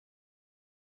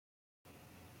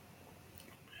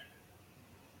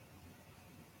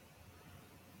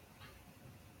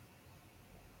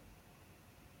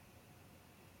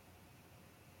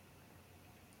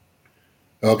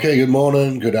Okay, good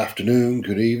morning, good afternoon,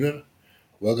 good evening.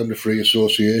 Welcome to Free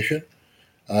Association.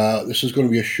 This is going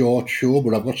to be a short show,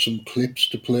 but I've got some clips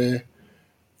to play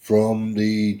from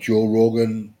the Joe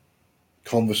Rogan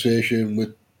conversation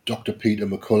with Dr. Peter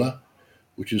Mccullough,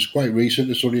 which is quite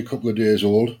recent. It's only a couple of days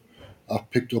old. I've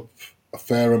picked up a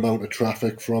fair amount of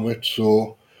traffic from it,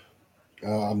 so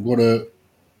I'm going to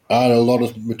add a lot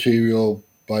of material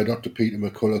by Dr. Peter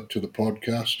Mccullough to the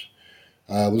podcast.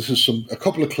 This is a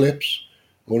couple of clips,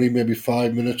 only maybe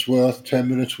 5 minutes worth, 10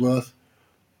 minutes worth,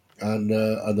 and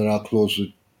then I'll close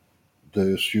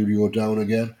the studio down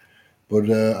again. But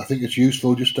I think it's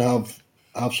useful just to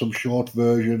have some short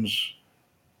versions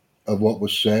of what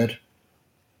was said,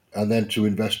 and then to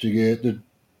investigate.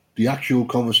 The actual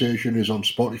conversation is on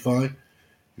Spotify.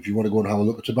 If you want to go and have a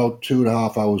look, it's about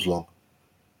 2.5 hours long.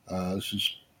 This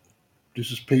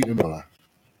is Peter Miller.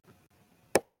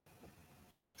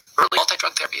 Early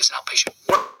multi-drug therapy is an outpatient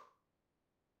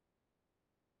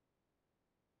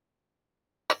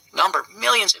number,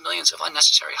 millions and millions of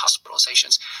unnecessary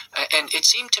hospitalizations. And it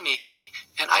seemed to me,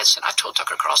 and I've told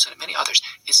Tucker Carlson and many others,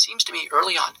 it seems to me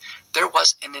early on there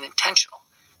was an intentional,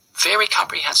 very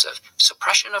comprehensive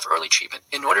suppression of early treatment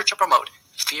in order to promote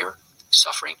fear,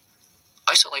 suffering,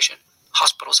 isolation,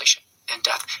 hospitalization, and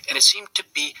death. And it seemed to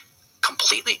be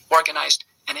completely organized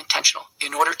and intentional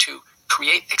in order to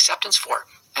create acceptance for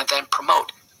and then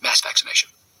promote mass vaccination.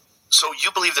 So you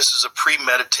believe this is a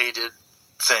premeditated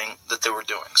thing that they were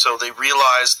doing. So they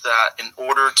realized that in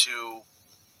order to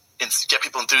get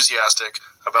people enthusiastic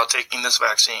about taking this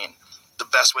vaccine, the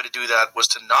best way to do that was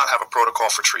to not have a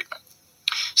protocol for treatment.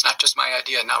 It's not just my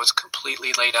idea. Now it's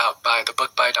completely laid out by the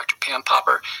book by Dr. Pam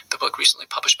Popper, the book recently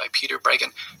published by Peter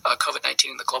Breggin,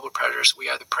 COVID-19 and the Global Predators, We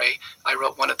Are the Prey. I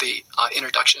wrote one of the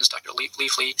introductions. Dr.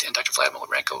 Leafleet and Dr. Vladimir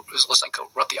Lysenko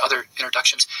wrote the other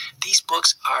introductions. These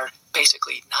books are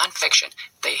basically nonfiction.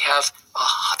 They have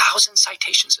 1,000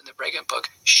 citations in the Breggin book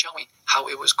showing how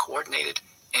it was coordinated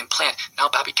and planned. Now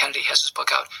Bobby Kennedy has his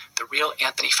book out, The Real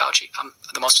Anthony Fauci. I'm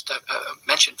the most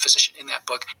mentioned physician in that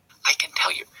book. I can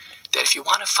tell you that if you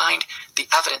want to find the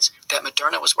evidence that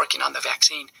Moderna was working on the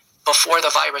vaccine before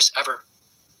the virus ever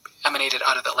emanated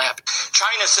out of the lab.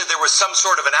 China said there was some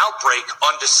sort of an outbreak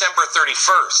on December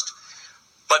 31st.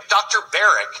 But Dr.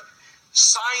 Barrick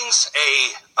signs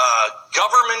a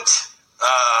government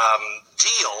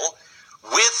deal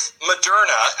with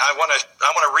Moderna. I want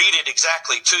to read it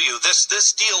exactly to you.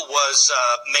 This deal was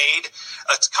made.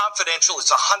 It's confidential.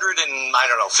 It's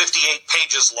 58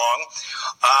 pages long.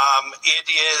 It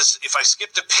is. If I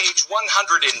skip to page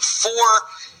 104,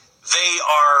 they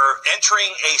are entering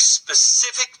a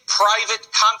specific private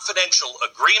confidential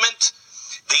agreement.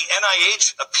 The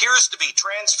NIH appears to be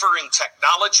transferring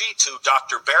technology to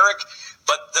Dr. Barrick,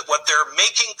 but what they're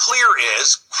making clear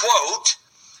is, quote,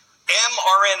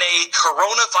 mRNA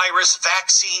coronavirus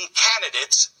vaccine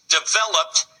candidates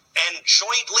developed and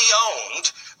jointly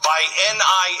owned by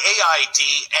NIAID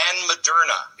and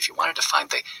Moderna. If you wanted to find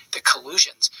the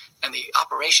collusions and the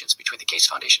operations between the Gates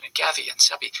Foundation and Gavi and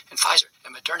CEPI and Pfizer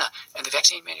and Moderna and the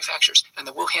vaccine manufacturers and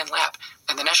the Wuhan lab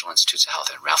and the National Institutes of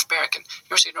Health and Ralph Barrick and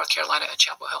University of North Carolina at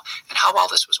Chapel Hill and how all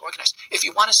this was organized. If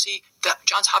you want to see the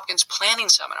Johns Hopkins planning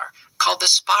seminar called the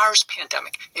SPARS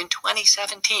pandemic in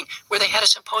 2017, where they had a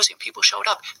symposium, people showed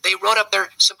up, they wrote up their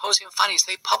symposium findings,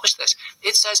 they published this.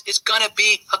 It says it's going to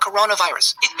be a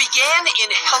coronavirus. It began in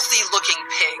healthy-looking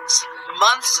pigs,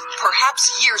 months,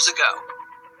 perhaps years ago.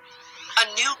 A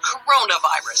new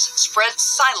coronavirus spread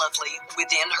silently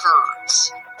within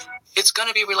herds. It's going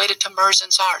to be related to MERS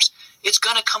and SARS. It's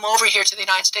going to come over here to the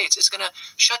United States. It's going to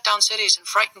shut down cities and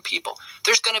frighten people.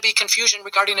 There's going to be confusion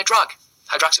regarding a drug,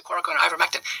 hydroxychloroquine or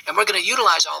ivermectin, and we're going to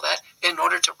utilize all that in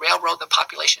order to railroad the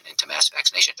population into mass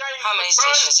vaccination. How many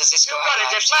stations does this go out?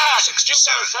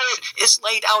 It's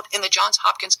laid out in the Johns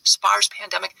Hopkins SPARS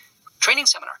pandemic training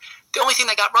seminar. The only thing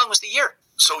they got wrong was the year.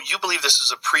 So you believe this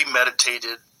is a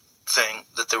premeditated thing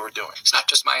that they were doing? It's not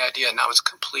just my idea. Now it's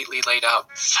completely laid out.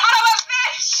 Son of a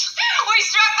bitch! We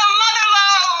struck the mother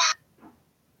load!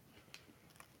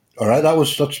 All right,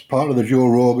 that's part of the Joe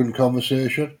Rogan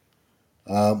conversation.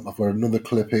 I've got another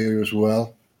clip here as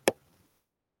well.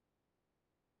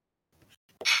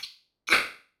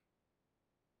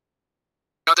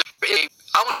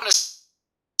 I want to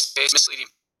say it's misleading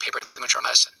paper in the Mature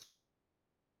Medicine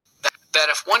that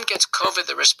if one gets COVID,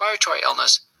 the respiratory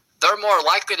illness, they're more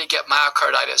likely to get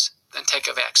myocarditis than take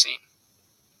a vaccine.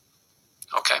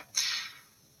 Okay?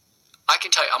 I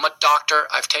can tell you, I'm a doctor.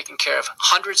 I've taken care of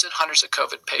hundreds and hundreds of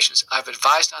COVID patients. I've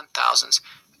advised on thousands.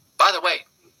 By the way,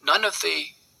 none of the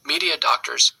media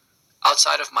doctors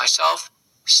outside of myself,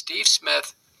 Steve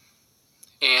Smith,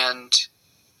 and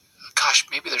a gosh,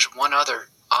 maybe there's one other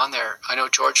on there. I know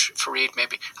George Fareed,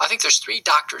 maybe. I think there's 3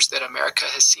 doctors that America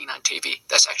has seen on TV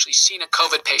that's actually seen a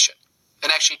COVID patient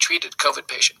and actually treated a COVID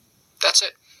patient. That's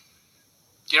it.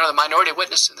 You know, the minority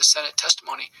witness in the Senate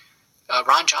testimony,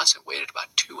 Ron Johnson waited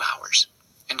about 2 hours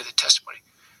into the testimony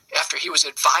after he was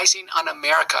advising on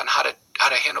America on how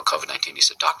to handle COVID-19. He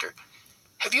said, "Doctor,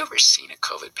 have you ever seen a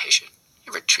COVID patient?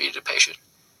 You ever treated a patient?"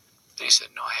 And he said,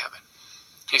 "No, I haven't."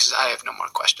 He says, "I have no more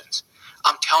questions."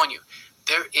 I'm telling you,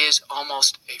 there is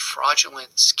almost a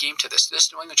fraudulent scheme to this.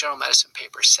 This New England Journal of Medicine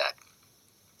paper said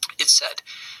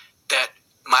that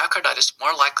myocarditis is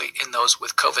more likely in those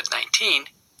with COVID-19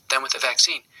 than with the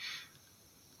vaccine.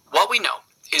 What we know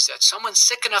is that someone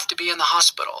sick enough to be in the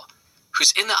hospital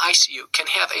who's in the ICU can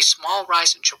have a small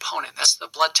rise in troponin. That's the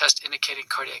blood test indicating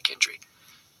cardiac injury.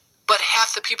 But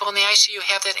half the people in the ICU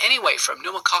have that anyway, from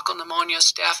pneumococcal pneumonia,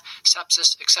 staph,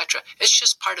 sepsis, etc. It's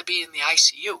just part of being in the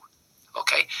ICU.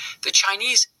 Okay? The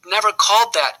Chinese never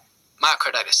called that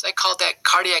myocarditis. They called that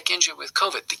cardiac injury with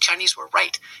COVID. The Chinese were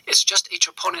right. It's just a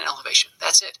troponin elevation.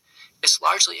 That's it. It's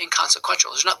largely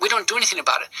inconsequential. We don't do anything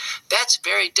about it. That's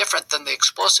very different than the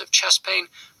explosive chest pain,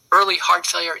 early heart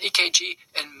failure, EKG,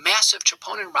 and massive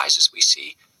troponin rises we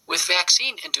see with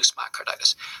vaccine-induced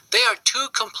myocarditis. They are 2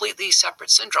 completely separate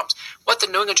syndromes. What the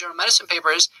New England Journal of Medicine paper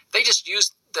is, they just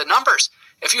use the numbers.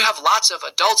 If you have lots of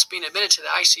adults being admitted to the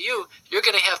ICU, you're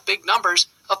going to have big numbers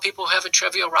of people who have a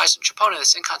trivial rise in troponin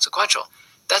that's inconsequential.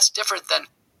 That's different than...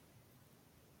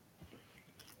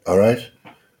 All right.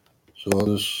 So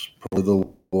there's probably the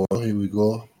one. Here we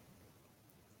go.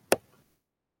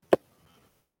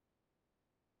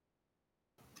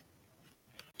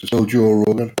 So Joe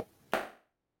Rogan.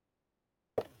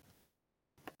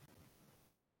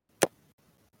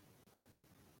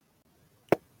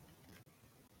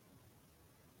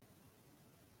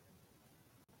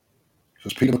 So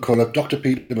it's Peter Mccullough, Dr.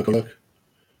 Peter Mccullough,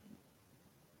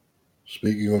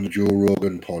 speaking on the Joe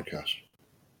Rogan podcast.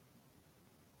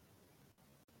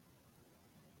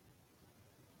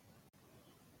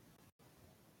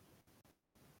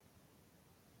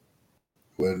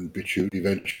 When BitChute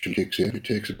eventually kicks in, it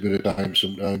takes a bit of time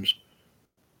sometimes.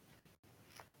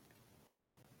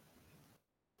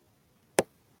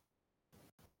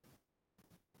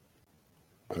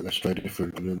 But let's try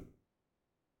different in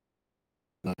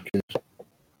that case.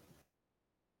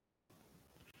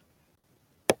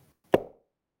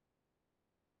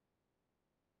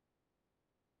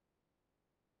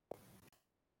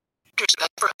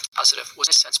 That positive was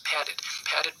in a sense padded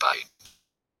by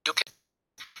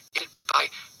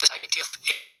this idea of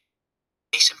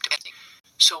asymptomatic.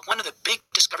 So one of the big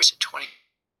discoveries in 2020,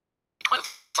 the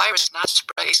virus not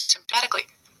spread asymptomatically.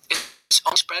 It's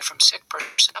only spread from sick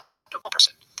person up to normal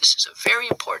person. This is a very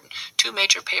important 2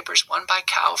 major papers, one by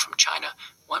Cao from China,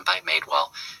 one by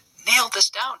Madewell, nailed this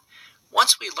down.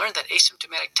 Once we learned that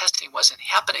asymptomatic testing wasn't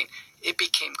happening, it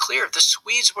became clear the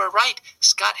Swedes were right.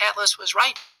 Scott Atlas was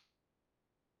right.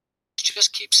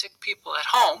 Just keep sick people at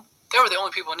home. They were the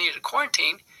only people who needed to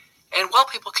quarantine, and well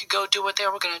people could go do what they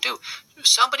were going to do.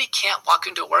 Somebody can't walk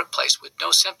into a workplace with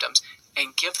no symptoms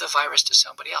and give the virus to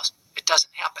somebody else. It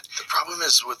doesn't happen. The problem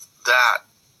is with that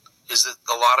is that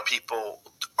a lot of people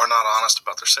are not honest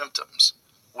about their symptoms.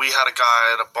 We had a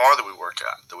guy at a bar that we work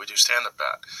at, that we do stand-up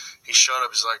at. He showed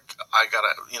up, he's like,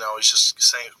 he's just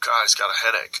saying, guy's got a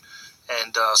headache.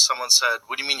 And someone said,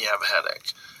 "What do you mean you have a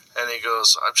headache?" And he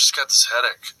goes, "I've just got this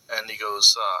headache." And he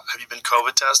goes, "Have you been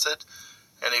COVID tested?"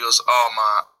 And he goes,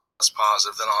 "Oh, that's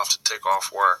positive. Then I'll have to take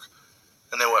off work."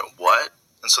 And they went, "What?"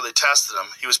 And so they tested him.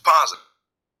 He was positive.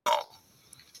 Oh.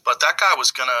 But that guy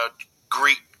was going to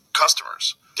greet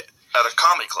customers at a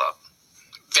comedy club.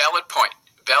 Valid point.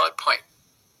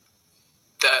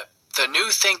 The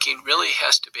new thinking really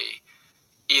has to be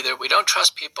either we don't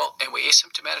trust people and we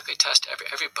asymptomatically test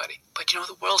everybody. But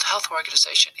the World Health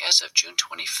Organization, as of June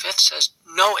 25th, says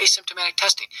no asymptomatic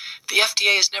testing. The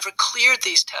FDA has never cleared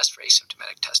these tests for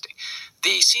asymptomatic testing.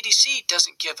 The CDC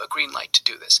doesn't give a green light to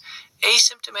do this.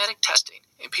 Asymptomatic testing,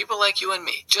 and people like you and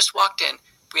me just walked in,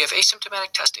 we have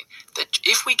asymptomatic testing, that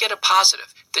if we get a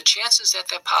positive, the chances that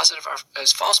positive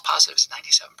is false positive is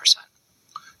 97%.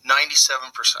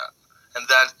 97%. And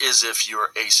that is if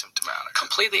you're asymptomatic.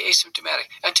 Completely asymptomatic.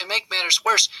 And to make matters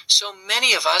worse, so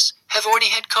many of us have already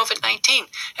had COVID-19.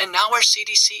 And now our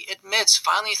CDC admits,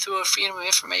 finally through a Freedom of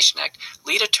Information Act,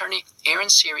 lead attorney Aaron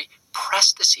Siri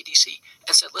pressed the CDC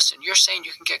and said, "Listen, you're saying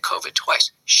you can get COVID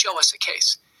twice. Show us a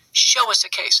case. Show us a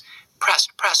case." Press.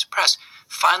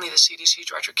 Finally, the CDC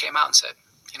director came out and said,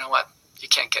 "You know what? You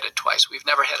can't get it twice. We've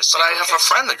never had a single case." But I have a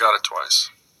friend that got it twice.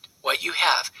 What you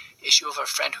have is you have a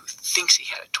friend who thinks he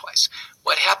had it twice.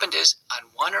 What happened is, on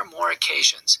one or more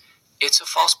occasions, it's a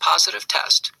false positive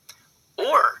test,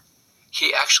 or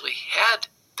he actually had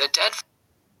the dead.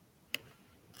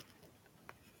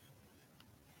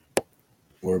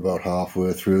 We're about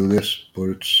halfway through this, but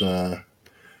it's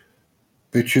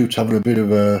BitChute's having a bit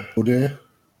of a day.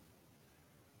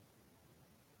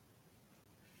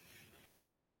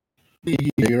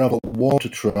 You have a water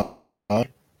try.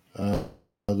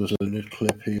 There's a little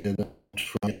clip here that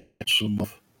try and get some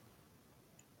of.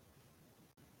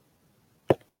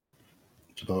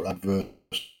 It's about adverse.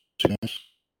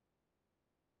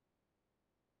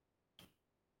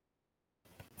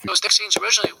 Those vaccines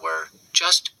originally were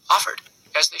just offered,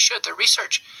 as they should. They're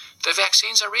research. The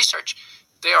vaccines are research.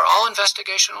 They are all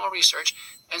investigational research,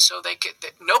 and so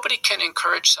nobody can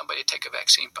encourage somebody to take a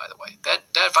vaccine, by the way.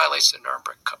 That violates the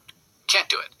Nuremberg Code. Can't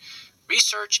do it.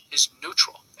 Research is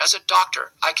neutral. As a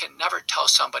doctor, I can never tell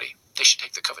somebody they should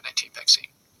take the COVID-19 vaccine.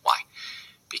 Why?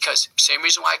 Because same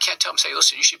reason why I can't tell them, say,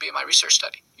 listen, you should be in my research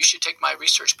study. You should take my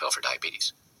research pill for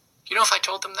diabetes. You know, if I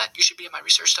told them that, you should be in my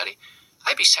research study,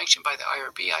 I'd be sanctioned by the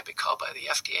IRB. I'd be called by the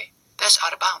FDA. That's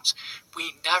out of bounds.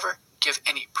 We never give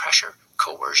any pressure,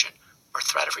 coercion, or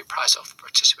threat of reprisal for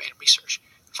participating in research.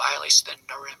 It violates the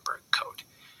Nuremberg Code.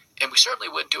 And we certainly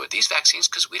wouldn't do it with these vaccines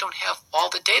because we don't have all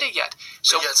the data yet.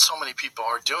 But yet so many people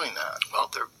are doing that.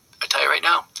 Well, I tell you right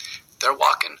now, they're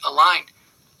walking a line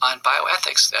on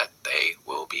bioethics that they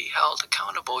will be held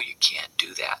accountable. You can't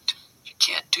do that. You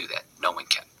can't do that. No one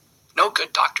can. No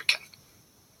good doctor can.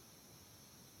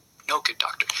 No good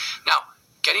doctor. Now,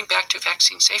 getting back to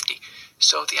vaccine safety.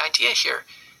 So the idea here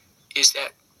is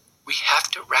that we have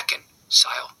to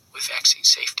reconcile with vaccine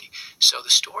safety. So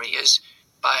the story is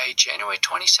by January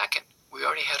 22nd, we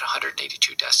already had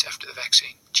 182 deaths after the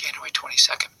vaccine. January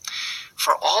 22nd.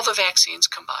 For all the vaccines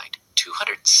combined,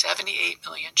 278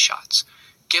 million shots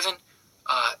given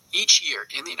each year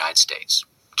in the United States.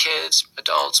 Kids,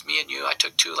 adults, me and you, I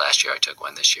took 2 last year, I took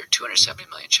 1 this year, 270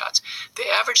 million shots. The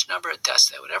average number of deaths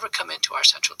that would ever come into our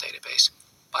central database,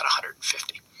 about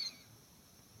 150.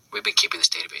 We've been keeping this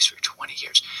database for 20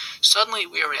 years. Suddenly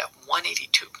we were at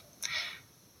 182.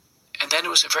 And then it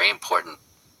was a very important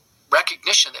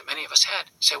recognition that many of us had.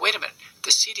 Say, wait a minute,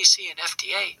 the CDC and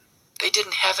FDA, they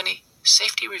didn't have any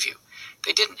safety review.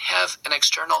 They didn't have an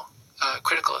external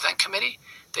critical event committee.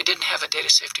 They didn't have a data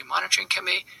safety monitoring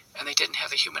committee, and they didn't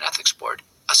have a human ethics board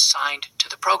assigned to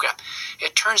the program.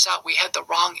 It turns out we had the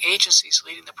wrong agencies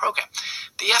leading the program.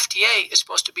 The FDA is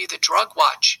supposed to be the drug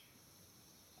watch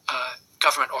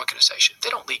government organization. They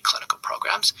don't lead clinical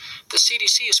programs. The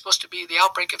CDC is supposed to be the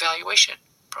outbreak evaluation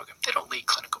program. They don't lead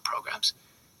clinical programs.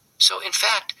 So in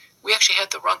fact, we actually had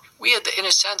in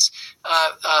a sense,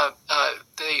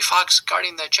 the fox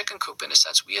guarding the chicken coop, in a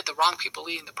sense. We had the wrong people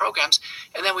leading the programs,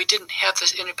 and then we didn't have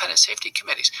this independent safety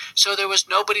committees. So there was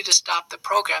nobody to stop the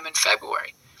program in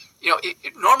February. You know,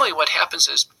 normally what happens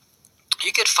is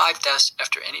you get 5 deaths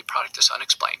after any product is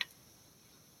unexplained.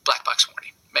 Black box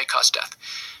warning, may cause death.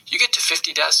 You get to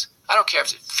 50 deaths, I don't care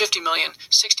if it's 50 million,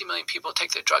 60 million people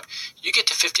take the drug. You get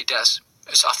to 50 deaths,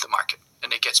 it's off the market,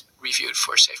 and it gets reviewed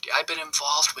for safety. I've been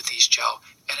involved with these, Joe,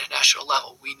 at a national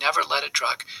level. We never let a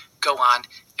drug go on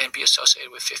and be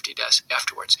associated with 50 deaths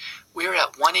afterwards. We were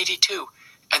at 182,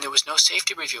 and there was no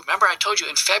safety review. Remember, I told you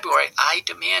in February, I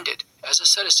demanded, as a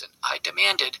citizen,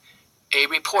 a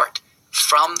report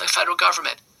from the federal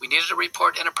government. We needed a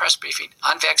report and a press briefing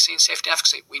on vaccine safety and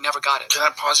efficacy. We never got it. Can I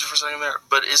pause you for a second there?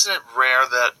 But isn't it rare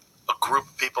that a group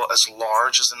of people as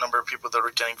large as the number of people that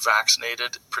are getting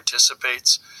vaccinated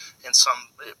participates in some,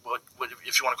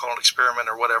 if you want to call it an experiment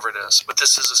or whatever it is? But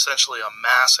this is essentially a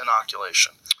mass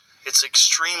inoculation. It's an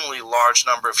extremely large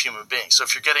number of human beings. So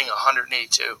if you're getting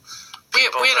 182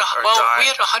 people we had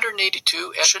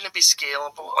 182. Shouldn't it be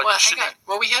scalable?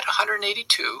 We had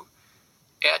 182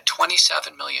 at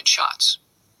 27 million shots.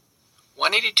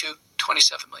 182,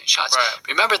 27 million shots. Right.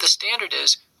 Remember, the standard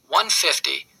is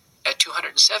 150 at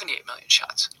 278 million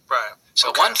shots. Right. So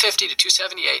okay. 150 to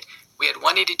 278, we had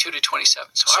 182 to 27.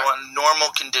 So on normal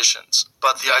conditions,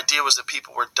 but the idea was that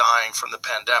people were dying from the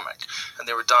pandemic, and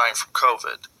they were dying from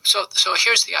COVID. So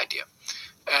here's the idea,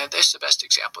 and this is the best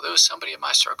example. There was somebody in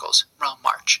my circles around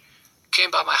March, came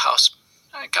by my house,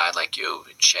 a guy like you,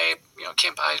 in shape,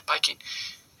 came by biking.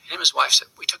 Him and his wife said,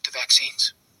 we took the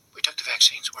vaccines.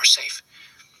 We're safe.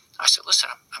 I said, listen,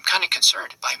 I'm kind of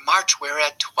concerned. By March, we're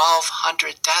at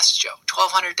 1,200 deaths, Joe.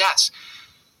 1,200 deaths.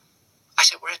 I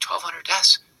said, we're at 1,200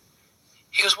 deaths.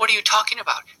 He goes, what are you talking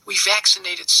about? We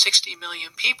vaccinated 60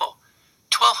 million people.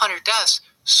 1,200 deaths,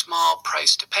 small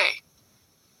price to pay.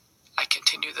 I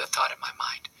continue the thought in my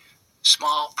mind.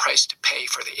 Small price to pay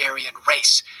for the Aryan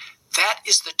race. That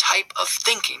is the type of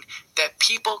thinking that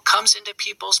comes into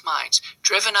people's minds,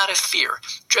 driven out of fear,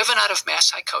 driven out of mass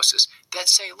psychosis, that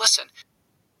say, listen.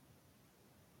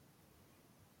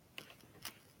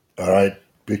 All right,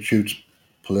 BitChute's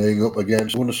playing up again.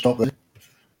 So I want to stop there.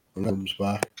 And comes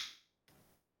back.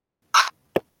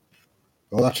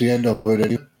 Oh, that's the end of it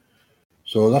anyway.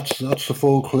 So that's the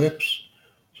full clips.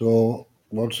 So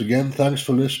once again, thanks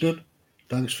for listening.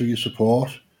 Thanks for your support.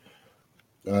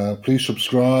 Please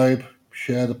subscribe,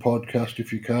 share the podcast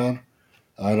if you can,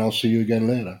 and I'll see you again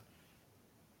later.